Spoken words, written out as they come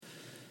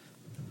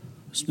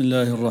بسم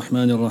الله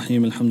الرحمن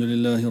الرحيم الحمد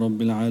لله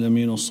رب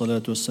العالمين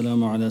والصلاة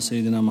والسلام على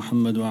سيدنا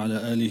محمد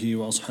وعلى آله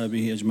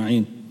وأصحابه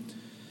أجمعين.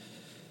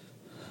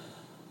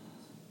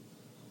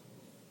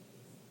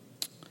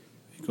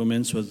 We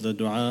commence with the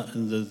dua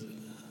and the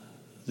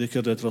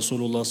dhikr that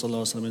Rasulullah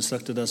ﷺ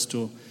instructed us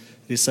to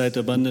recite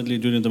abundantly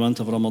during the month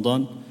of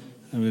Ramadan,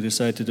 and we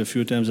recite it a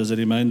few times as a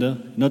reminder,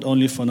 not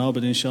only for now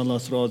but inshallah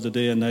throughout the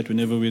day and night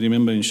whenever we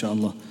remember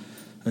inshallah.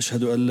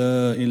 أشهد أن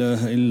لا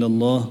إله إلا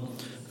الله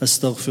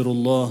أستغفر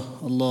الله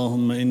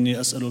اللهم إني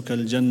أسألك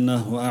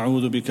الجنة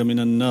وأعوذ بك من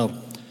النار.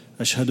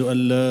 أشهد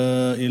أن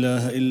لا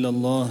إله إلا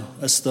الله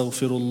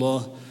أستغفر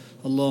الله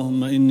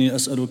اللهم إني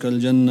أسألك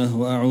الجنة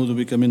وأعوذ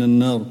بك من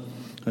النار.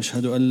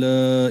 أشهد أن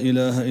لا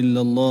إله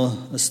إلا الله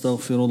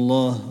أستغفر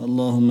الله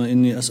اللهم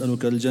إني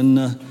أسألك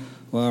الجنة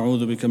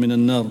وأعوذ بك من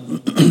النار.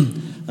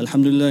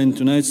 Alhamdulillah, in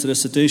tonight's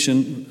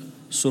recitation,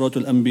 Surah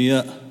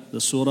Al-Anbiya,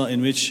 the surah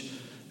in which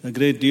a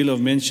great deal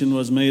of mention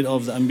was made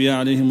of the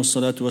Anbiya alayhimus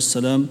salatu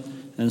wassalam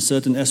and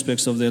certain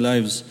aspects of their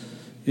lives.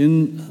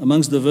 In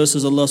amongst the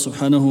verses, Allah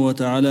subhanahu wa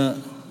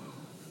ta'ala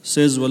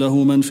says, وَلَهُ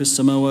مَنْ فِي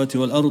السَّمَاوَاتِ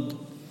وَالْأَرْضِ,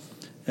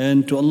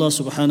 and to Allah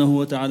subhanahu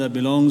wa ta'ala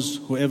belongs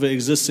whoever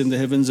exists in the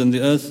heavens and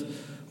the earth.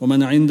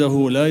 وَمَنْ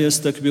عِنْدَهُ لَا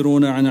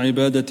يَسْتَكْبِرُونَ عَنْ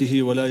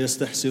عِبَادَتِهِ وَلَا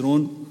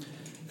يَسْتَحْسِرُونَ,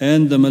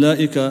 and the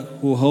malaika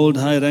who hold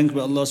high rank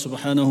by Allah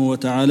subhanahu wa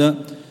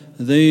ta'ala,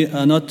 they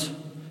are not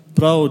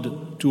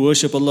proud to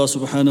worship Allah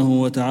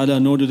subhanahu wa ta'ala,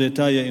 nor do they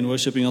tire in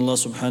worshipping Allah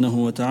subhanahu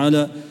wa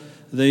ta'ala.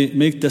 They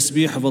make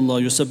tasbih of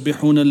Allah, يُسَبِّحُونَ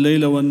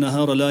اللَّيْلَ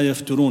وَالنَّهَارَ لَا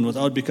يَفْتُرُونَ,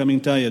 without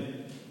becoming tired.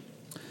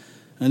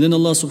 And then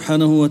Allah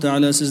subhanahu wa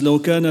ta'ala says, لَوْ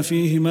كَانَ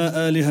فِيهِمَا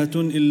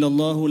آلِهَةٌ إِلَّا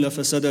اللَّهُ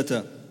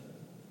لَفَسَدَتَا.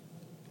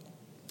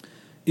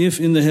 If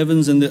in the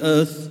heavens and the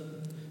earth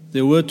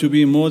there were to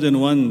be more than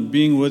one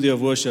being worthy of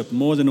worship,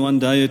 more than one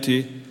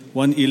deity,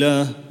 one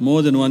ilah,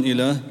 more than one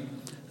ilah,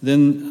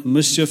 then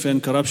mischief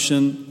and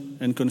corruption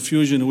and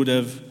confusion would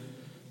have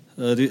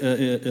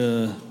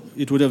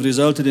it would have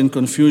resulted in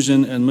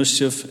confusion and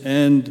mischief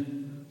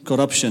and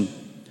corruption.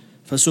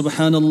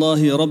 فَسُبْحَانَ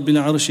اللَّهِ رَبِّ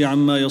الْعَرْشِ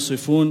عَمَّا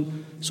يَصِفُونَ.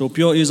 So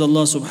pure is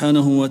Allah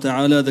subhanahu wa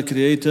ta'ala, the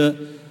creator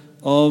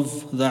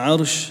of the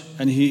arsh,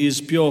 and He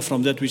is pure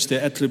from that which they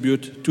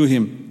attribute to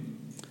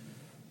Him.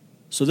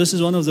 So this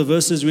is one of the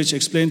verses which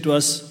explain to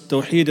us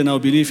Tawheed and our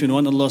belief in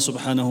one Allah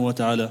subhanahu wa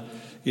ta'ala.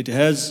 It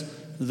has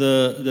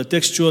the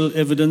textual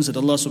evidence that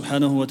Allah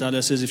subhanahu wa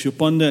ta'ala says, if you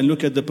ponder and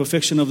look at the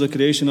perfection of the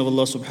creation of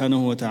Allah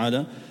subhanahu wa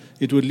ta'ala,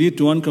 it would lead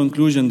to one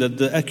conclusion, that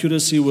the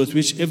accuracy with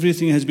which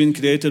everything has been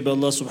created by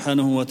Allah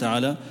subhanahu wa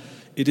ta'ala,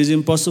 it is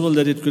impossible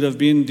that it could have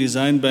been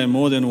designed by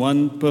more than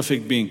one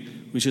perfect being,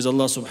 which is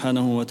Allah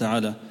subhanahu wa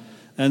ta'ala.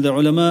 And the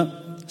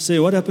ulama say,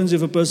 what happens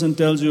if a person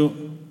tells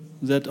you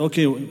that,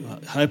 okay,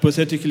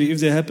 hypothetically, if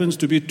there happens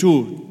to be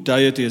two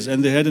deities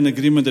and they had an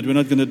agreement that we're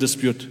not going to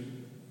dispute,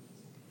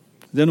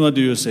 then what do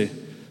you say?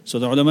 So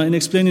the ulama, in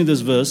explaining this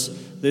verse,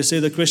 they say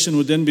the question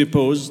would then be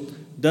posed,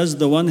 does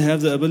the one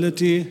have the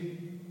ability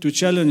to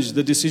challenge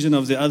the decision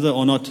of the other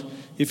or not?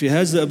 If he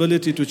has the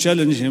ability to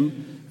challenge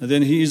him,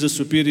 then he is a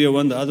superior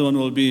one, the other one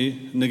will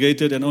be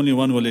negated and only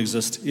one will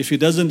exist. If he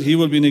doesn't, he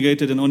will be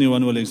negated and only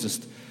one will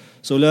exist.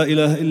 So La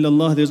ilaha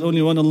illallah, there's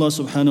only one Allah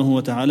subhanahu wa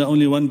ta'ala,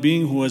 only one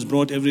being who has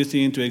brought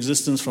everything into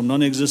existence from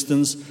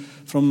non-existence,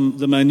 from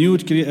the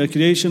minute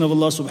creation of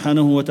Allah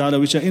subhanahu wa ta'ala,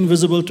 which are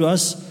invisible to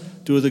us,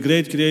 to the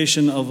great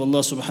creation of Allah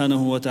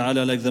subhanahu wa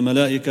ta'ala, like the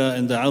malaika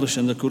and the arsh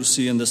and the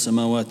kursi and the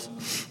samawat.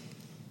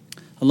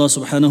 Allah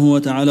subhanahu wa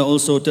ta'ala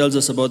also tells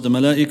us about the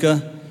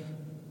malaika,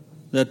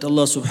 that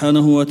Allah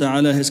subhanahu wa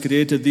ta'ala has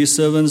created these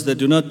servants that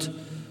do not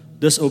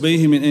disobey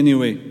Him in any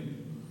way,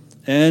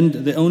 and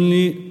they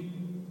only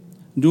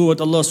do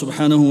what Allah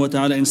subhanahu wa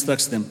ta'ala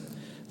instructs them.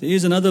 There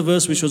is another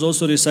verse which was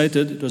also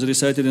recited, it was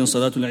recited in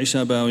Salatul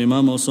Isha by our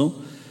Imam also,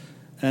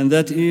 and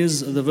that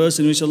is the verse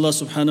in which Allah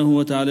subhanahu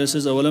wa ta'ala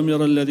says, أَوَلَمْ يَرَ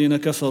الَّذِينَ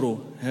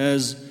كَفَرُوا,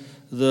 has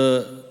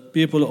the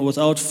people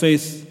without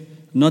faith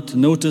not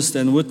noticed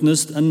and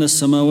witnessed أَنَّ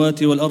السَّمَاوَاتِ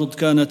وَالْأَرْضِ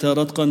كَانَتَا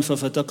رَتْقًا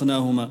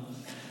فَفَتَقْنَاهُمَا,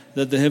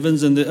 that the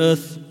heavens and the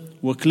earth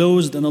were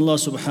closed and Allah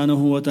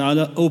subhanahu wa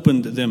ta'ala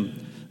opened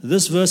them.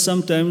 This verse,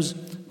 sometimes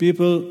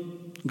people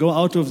go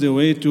out of their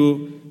way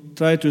to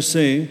try to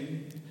say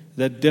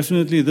that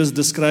definitely this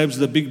describes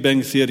the Big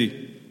Bang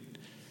theory.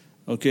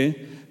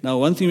 Okay? Now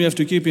one thing we have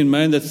to keep in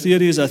mind, that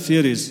theories are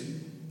theories.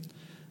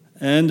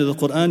 And the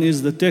Quran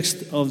is the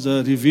text of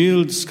the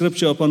revealed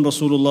scripture upon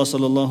Rasulullah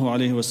sallallahu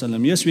alaihi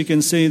wasallam. Yes, we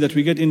can say that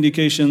we get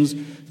indications,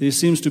 there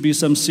seems to be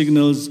some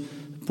signals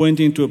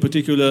pointing to a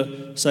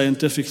particular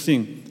scientific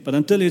thing. But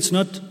until it's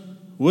not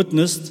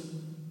witnessed,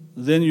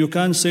 then you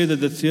can't say that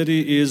the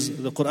theory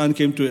is, the Quran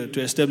came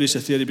to establish a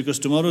theory, because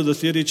tomorrow the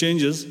theory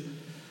changes,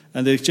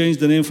 and they change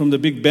the name from the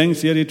Big Bang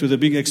theory to the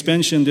Big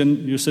Expansion,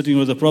 then you're sitting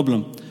with a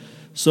problem.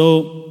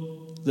 So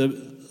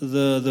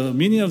the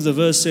meaning of the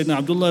verse, Sayyidina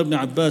Abdullah ibn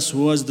Abbas,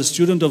 who was the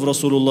student of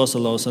Rasulullah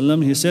sallallahu alaihi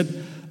wasallam, he said,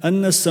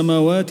 أَنَّ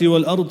السَّمَاوَاتِ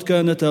وَالْأَرْضِ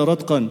كَانَتَا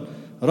رَتْقًا.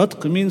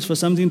 Ratq means for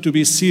something to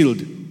be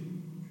sealed.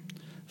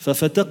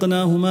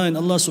 فَفَتَقْنَاهُمَا, and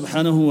Allah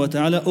subhanahu wa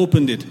ta'ala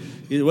opened it.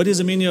 What is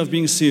the meaning of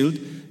being sealed?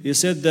 he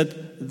said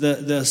that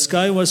the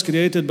sky was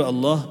created by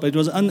Allah, but it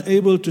was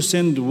unable to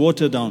send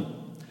water down.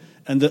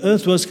 And the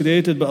earth was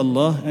created by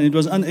Allah, and it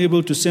was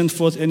unable to send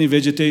forth any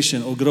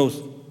vegetation or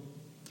growth.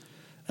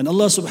 And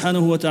Allah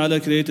subhanahu wa ta'ala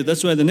created.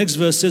 That's why the next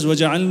verse says,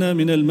 وَجَعَلْنَا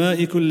مِنَ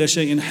الْمَاءِ كُلَّ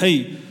شَيْءٍ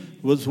حَيٍّ.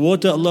 With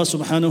water, Allah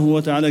subhanahu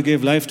wa ta'ala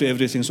gave life to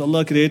everything. So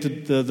Allah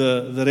created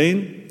the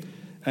rain,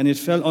 and it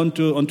fell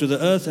onto the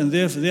earth, and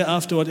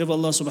thereafter whatever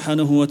Allah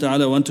subhanahu wa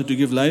ta'ala wanted to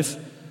give life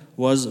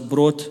was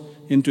brought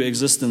into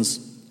existence.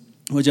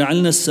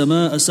 وَجَعَلْنَا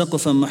السَّمَاءَ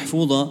سَقْفًا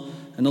مَحْفُوظًا.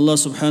 And Allah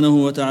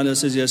subhanahu wa ta'ala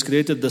says He has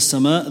created the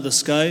sama, the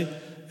sky,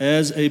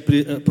 as a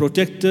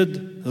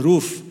protected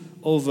roof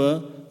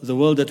over the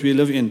world that we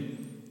live in.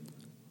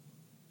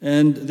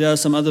 And there are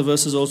some other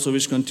verses also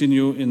which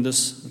continue in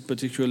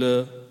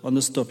on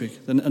this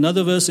topic. Then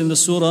another verse in the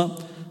surah,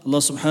 Allah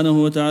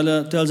subhanahu wa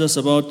ta'ala tells us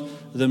about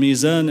the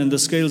mizan and the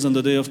scales on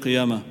the day of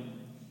Qiyamah.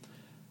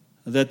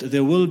 That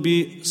there will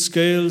be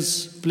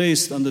scales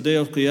placed on the day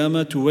of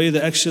Qiyamah to weigh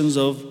the actions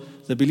of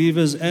the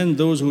believers and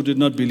those who did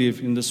not believe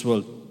in this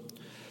world.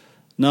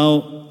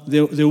 Now,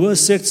 there were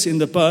sects in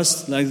the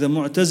past, like the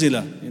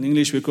Mu'tazila. In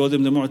English we call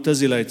them the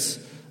Mu'tazilites.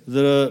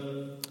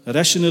 The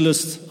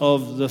rationalists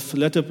of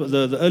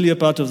the earlier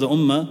part of the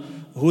Ummah,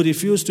 who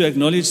refused to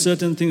acknowledge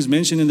certain things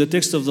mentioned in the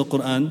text of the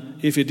Quran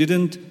if it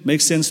didn't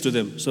make sense to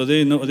them. So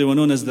they were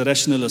known as the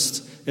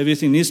rationalists.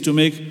 Everything needs to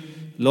make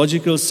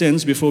logical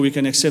sense before we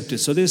can accept it.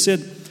 So they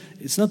said,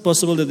 it's not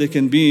possible that there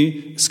can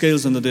be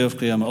scales on the day of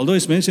Qiyamah, although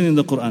it's mentioned in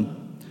the Quran.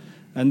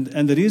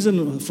 And the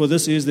reason for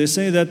this is they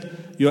say that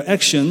your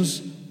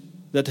actions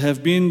that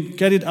have been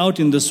carried out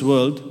in this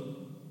world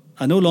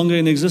are no longer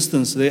in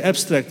existence. They're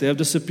abstract. They have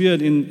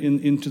disappeared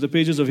into the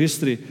pages of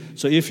history.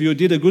 So if you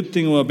did a good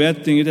thing or a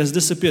bad thing, it has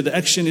disappeared. The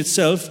action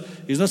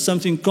itself is not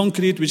something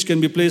concrete which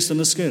can be placed on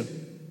a scale.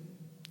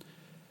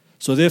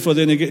 So therefore,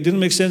 it didn't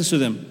make sense to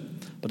them.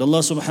 But Allah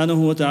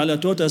subhanahu wa ta'ala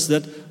taught us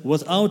that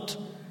without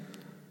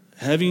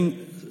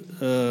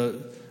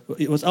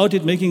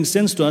it making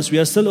sense to us, we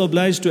are still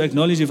obliged to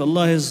acknowledge if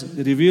Allah has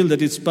revealed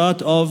that it's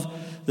part of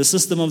the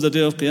system of the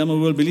day of Qiyamah, we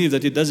will believe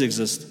that it does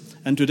exist.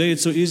 And today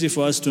it's so easy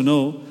for us to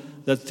know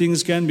that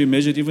things can be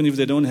measured even if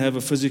they don't have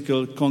a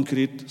physical,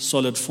 concrete,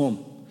 solid form.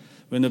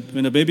 When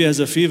a baby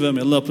has a fever,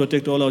 may Allah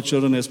protect all our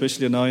children,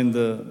 especially now in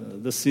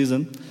this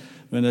season.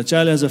 When a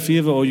child has a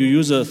fever or you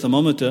use a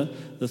thermometer,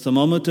 the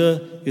thermometer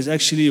is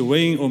actually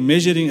weighing or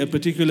measuring a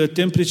particular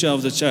temperature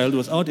of the child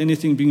without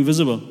anything being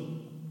visible.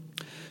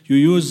 You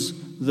use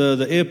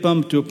the air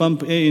pump to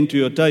pump air into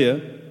your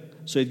tire,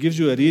 so it gives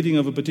you a reading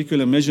of a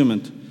particular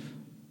measurement.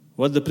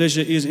 What the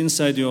pressure is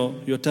inside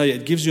your tire,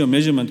 it gives you a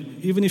measurement,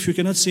 even if you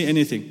cannot see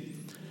anything.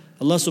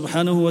 Allah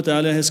subhanahu wa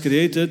ta'ala has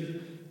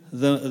created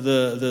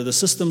the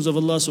systems of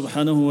Allah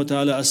subhanahu wa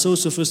ta'ala are so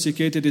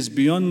sophisticated, it's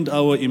beyond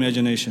our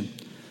imagination.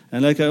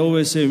 And like I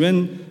always say,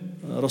 when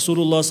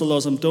Rasulullah sallallahu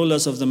alaihi wasallam told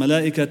us of the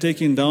malaika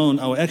taking down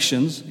our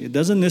actions, it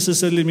doesn't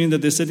necessarily mean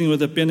that they're sitting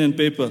with a pen and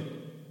paper.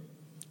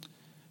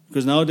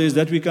 Because nowadays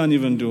that we can't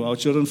even do. Our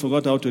children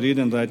forgot how to read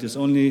and write. It's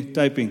only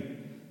typing.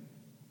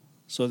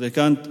 So they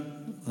can't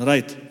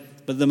write.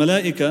 But the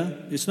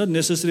malaika, it's not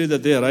necessary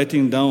that they are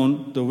writing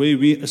down the way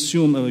we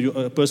assume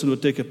a person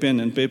would take a pen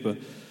and paper.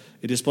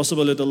 It is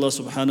possible that Allah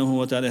subhanahu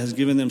wa ta'ala has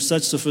given them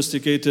such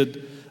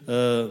sophisticated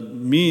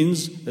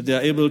means that they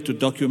are able to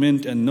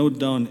document and note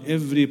down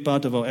every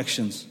part of our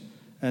actions.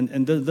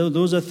 And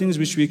those are things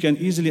which we can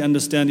easily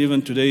understand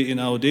even today in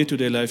our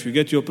day-to-day life. You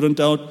get your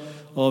printout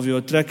of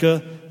your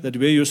tracker, that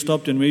where you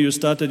stopped and where you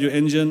started your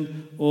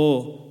engine,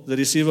 or the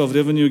receiver of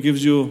revenue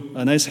gives you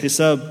a nice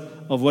hisab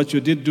of what you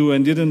did do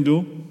and didn't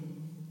do,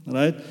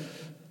 right?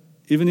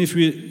 Even if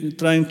we're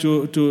trying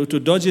to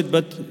dodge it,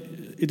 but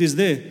it is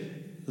there.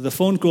 The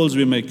phone calls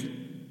we make,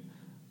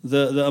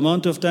 the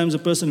amount of times a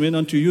person went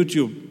onto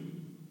YouTube,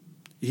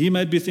 he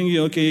might be thinking,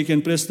 okay, he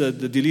can press the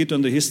delete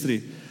on the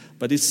history,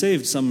 but it's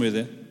saved somewhere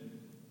there.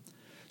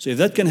 So if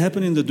that can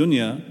happen in the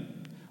dunya,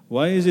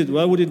 why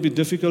would it be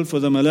difficult for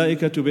the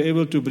malaika to be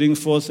able to bring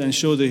forth and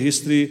show the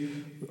history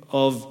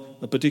of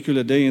a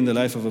particular day in the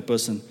life of a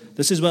person?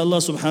 This is why Allah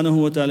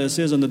subhanahu wa ta'ala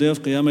says on the day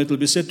of Qiyamah, it will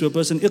be said to a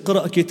person,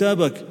 Iqra'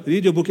 kitabak,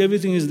 read your book,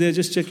 everything is there,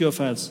 just check your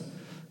files.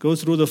 Go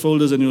through the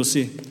folders and you'll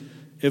see.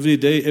 Every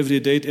day,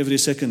 every date, every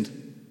second.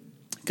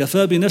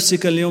 كَفَى بِنَفْسِكَ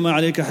الْيَوْمَ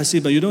عَلَيْكَ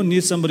حَسِيبًا. You don't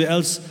need somebody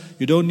else.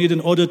 You don't need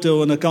an auditor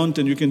or an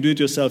accountant. You can do it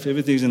yourself.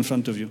 Everything is in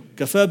front of you.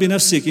 كَفَى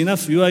بِنَفْسِكَ.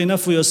 Enough. You are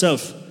enough for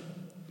yourself.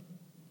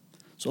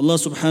 So Allah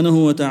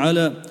subhanahu wa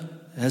ta'ala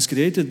has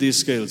created these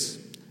scales.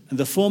 And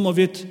the form of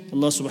it,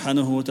 Allah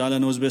subhanahu wa ta'ala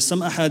knows best.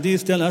 Some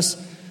ahadith tell us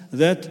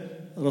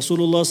that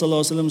Rasulullah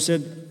sallallahu alaihi wasallam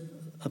said,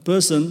 a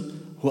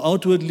person who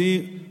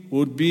outwardly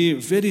would be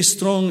very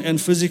strong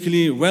and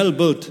physically well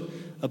built,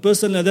 a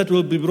person like that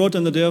will be brought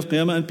on the day of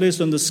Qiyamah and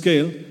placed on the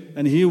scale,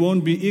 and he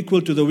won't be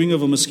equal to the wing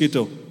of a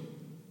mosquito.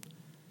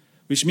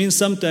 Which means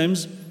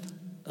sometimes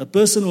a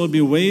person will be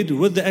weighed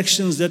with the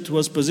actions that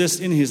was possessed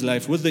in his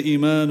life, with the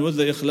iman, with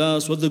the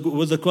ikhlas,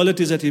 with the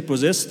qualities that he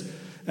possessed,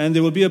 and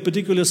there will be a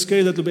particular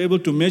scale that will be able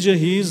to measure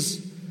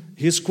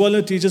his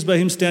quality just by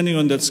him standing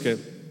on that scale.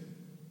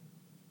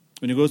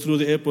 When you go through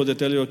the airport, they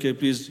tell you, okay,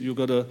 please, you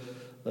got a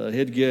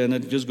headgear and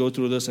then just go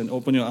through this and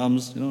open your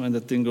arms, and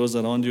the thing goes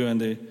around you. And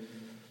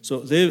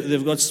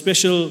they've got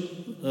special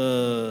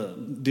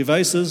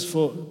devices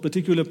for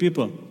particular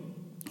people.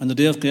 On the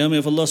day of Qiyamah,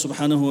 if Allah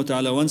subhanahu wa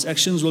ta'ala wants,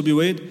 actions will be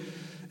weighed.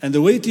 And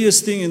the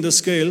weightiest thing in the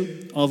scale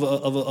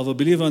of a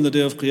believer on the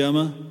day of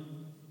Qiyamah,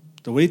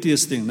 the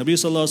weightiest thing, Nabi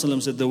sallallahu alaihi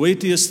wasallam said, the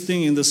weightiest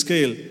thing in the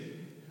scale,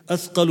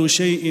 أثقل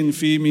شيء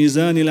في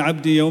ميزان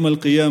العبد يوم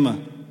القيامة.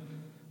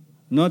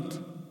 Not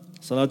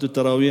Salatul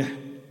Taraweeh,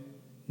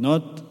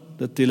 not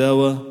the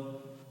Tilawah,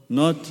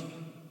 not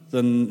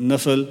the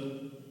Nafal.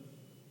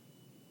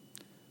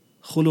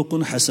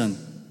 Khuluqun Hasan,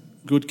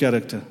 good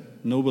character,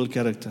 noble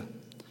character.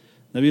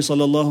 Nabi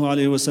sallallahu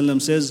alayhi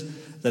wasallam says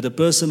that a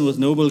person with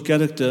noble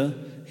character,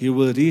 he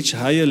will reach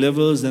higher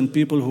levels than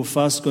people who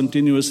fast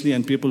continuously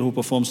and people who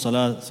perform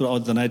salah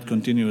throughout the night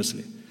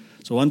continuously.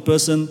 So one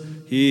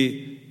person,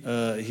 he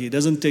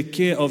doesn't take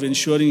care of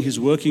ensuring he's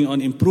working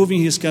on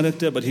improving his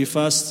character, but he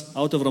fasts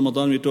out of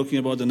Ramadan. We're talking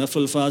about the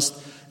nafil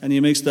fast, and he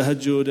makes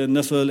tahajjud and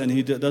nafil, and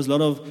he does a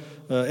lot of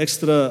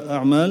extra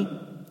a'mal,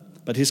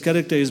 but his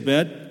character is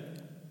bad.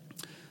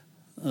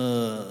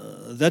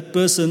 That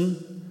person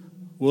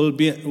will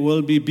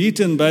be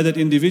beaten by that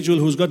individual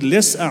who's got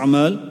less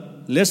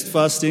a'mal, less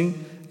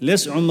fasting,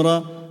 less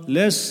umrah,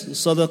 less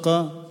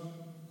sadaqah,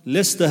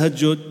 less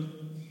tahajjud,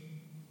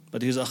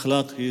 but his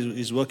akhlaq,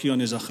 he's working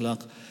on his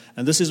akhlaq.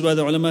 And this is why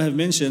the ulama have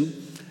mentioned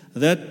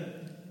that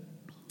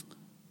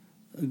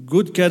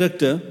good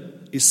character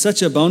is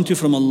such a bounty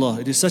from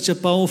Allah. It is such a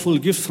powerful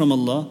gift from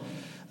Allah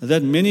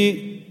that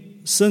many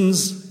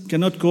sins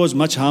cannot cause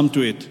much harm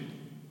to it.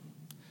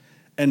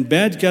 And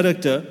bad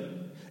character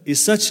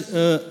is such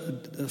a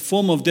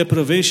form of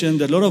deprivation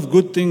that a lot of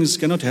good things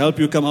cannot help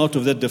you come out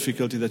of that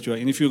difficulty that you are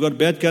in. If you've got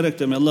bad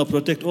character, may Allah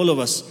protect all of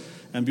us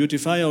and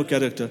beautify our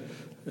character,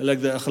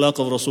 like the akhlaq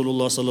of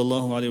Rasulullah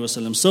sallallahu alaihi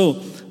wasallam. So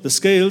the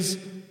scales,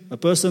 a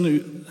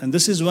person, and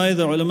this is why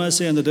the ulama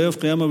say on the day of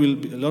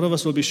Qiyamah, a lot of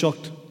us will be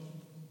shocked.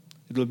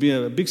 It will be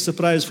a big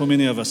surprise for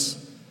many of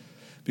us.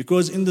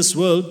 Because in this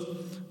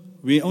world,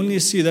 we only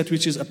see that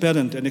which is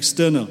apparent and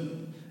external.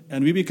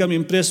 And we become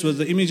impressed with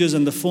the images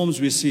and the forms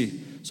we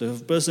see. So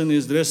if a person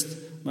is dressed,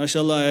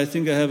 mashallah, I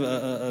think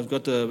I've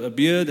got a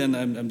beard and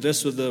I'm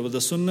dressed with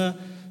the sunnah,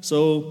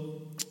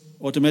 so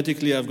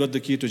automatically I've got the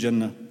key to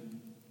Jannah.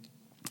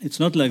 It's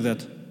not like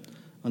that.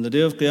 On the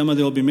day of Qiyamah,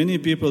 there will be many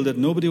people that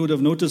nobody would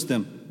have noticed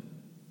them.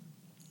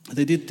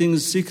 They did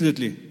things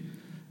secretly,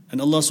 and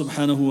Allah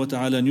subhanahu wa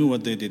ta'ala knew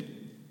what they did.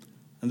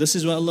 And this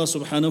is why Allah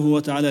subhanahu wa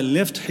ta'ala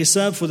left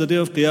hisab for the day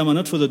of Qiyamah,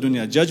 not for the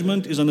dunya.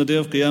 Judgment is on the day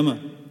of Qiyamah.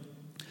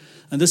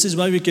 And this is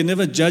why we can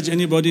never judge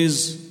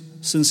anybody's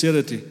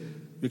sincerity.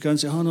 We can't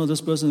say, oh no,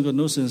 this person's got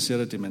no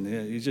sincerity, man.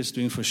 Yeah, he's just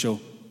doing for show.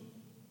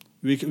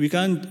 We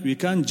can't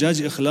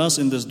judge ikhlas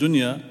in this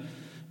dunya,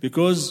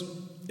 because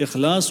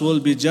ikhlas will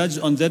be judged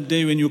on that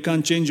day when you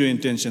can't change your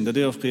intention, the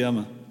day of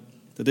Qiyamah.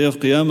 The day of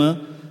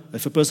Qiyamah,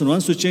 if a person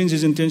wants to change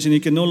his intention, he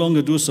can no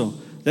longer do so.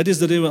 That is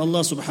the day when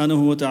Allah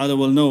subhanahu wa ta'ala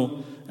will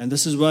know. And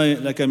this is why,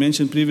 like I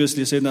mentioned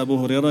previously, Sayyidina Abu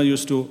Hurairah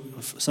used to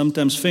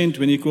sometimes faint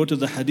when he quoted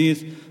the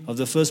hadith of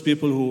the first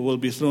people who will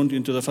be thrown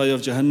into the fire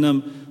of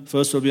Jahannam.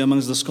 First will be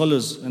amongst the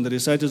scholars and the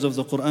reciters of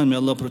the Quran. May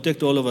Allah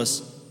protect all of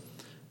us.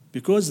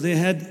 Because they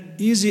had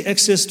easy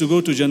access to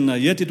go to Jannah,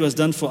 yet it was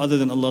done for other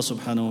than Allah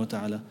subhanahu wa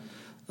ta'ala.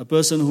 A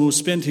person who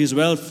spent his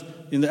wealth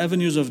in the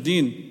avenues of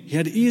deen, he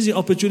had easy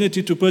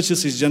opportunity to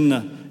purchase his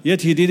Jannah,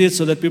 yet he did it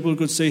so that people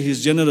could say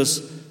he's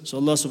generous. So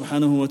Allah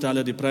subhanahu wa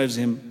ta'ala deprives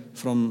him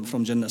from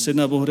Jannah.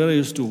 Sayyidina Abu Hurairah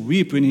used to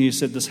weep when he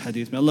said this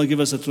hadith. May Allah give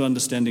us a true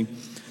understanding.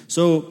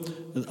 So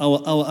our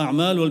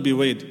a'mal will be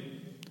weighed.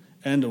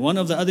 And one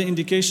of the other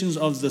indications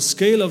of the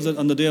scale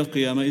on the day of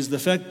Qiyamah is the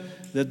fact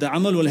that the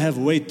amal will have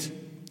weight.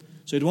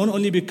 So it won't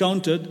only be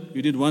counted,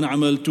 you did one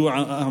amal, two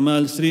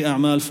amal, three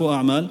amal, four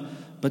amal,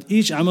 but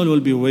each amal will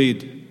be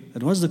weighed.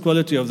 And what's the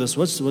quality of this?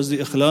 Was the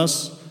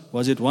ikhlas?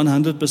 Was it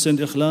 100%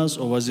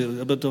 ikhlas, or was it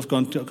a bit of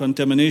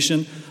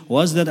contamination?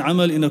 Was that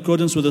amal in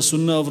accordance with the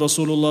sunnah of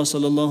Rasulullah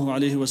sallallahu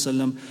alaihi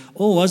wasallam?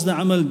 Or was the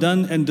amal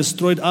done and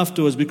destroyed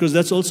afterwards? Because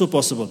that's also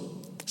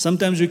possible.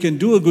 Sometimes you can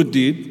do a good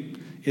deed,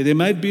 there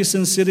might be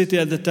sincerity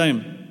at the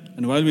time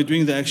and while we're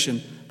doing the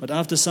action, but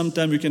after some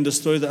time we can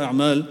destroy the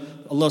a'mal.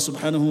 Allah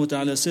subhanahu wa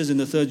ta'ala says in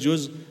the third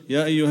juz,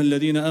 Ya ayyuha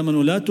alladhina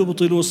amanu la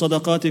tubtilu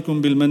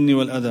sadaqatikum bil manni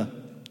wal adha.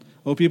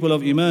 O people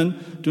of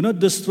Iman, do not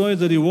destroy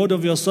the reward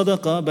of your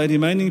sadaqah by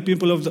reminding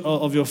people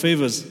of your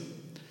favors.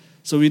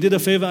 So we did a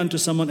favor unto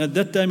someone. At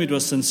that time it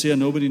was sincere,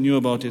 nobody knew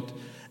about it.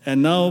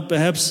 And now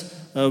perhaps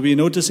we're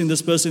noticing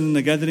this person in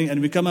a gathering, and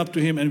we come up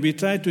to him and we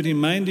try to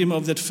remind him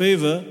of that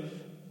favor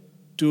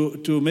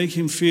to make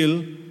him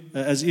feel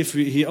as if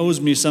he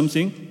owes me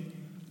something.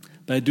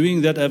 By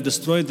doing that, I've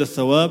destroyed the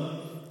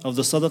thawab of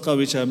the sadaqah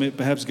which I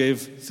perhaps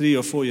gave 3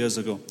 or 4 years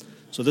ago.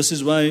 So this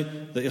is why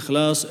the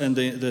ikhlas and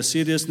the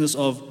seriousness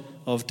of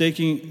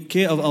taking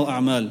care of our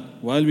a'mal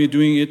while we're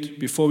doing it,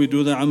 before we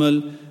do the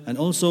amal, and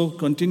also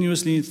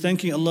continuously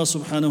thanking Allah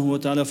subhanahu wa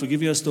ta'ala for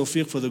giving us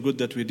tawfiq for the good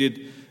that we did,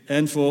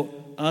 and for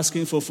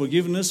asking for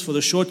forgiveness for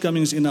the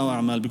shortcomings in our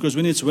a'mal. Because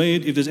when it's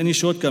weighed, if there's any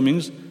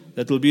shortcomings,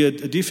 that will be a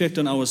defect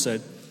on our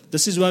side.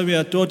 This is why we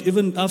are taught,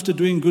 even after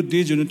doing good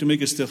deeds, you need to make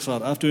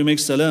istighfar. After we make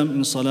salam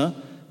in salah,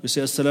 we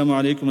say assalamu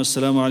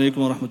alaikum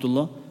wa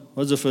rahmatullah.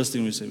 What's the first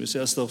thing we say? We say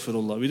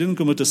astaghfirullah. We didn't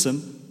commit a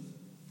sin,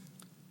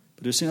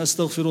 but we say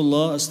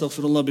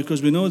astaghfirullah,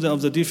 because we know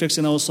of the defects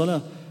in our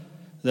salah.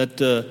 That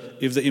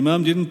if the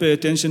imam didn't pay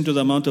attention to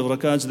the amount of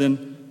rakats,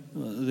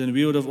 then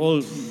we would have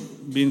all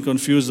been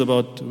confused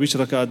about which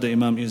rakat the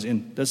imam is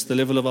in. That's the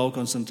level of our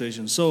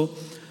concentration. So,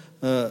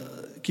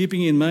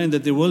 keeping in mind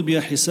that there will be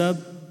a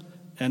hisab,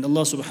 and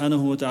Allah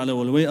subhanahu wa ta'ala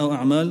will weigh our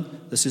a'mal.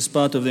 This is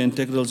part of the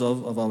integrals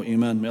of our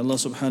iman. May Allah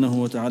subhanahu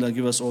wa ta'ala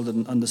give us all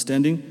the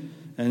understanding.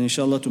 And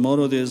inshallah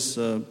tomorrow there's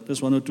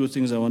just one or two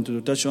things I wanted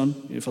to touch on.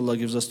 If Allah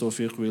gives us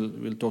tawfiq,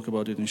 we'll talk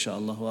about it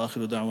inshallah. Wa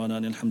akhiru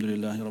da'wana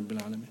alhamdulillahi rabbil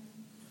alameen.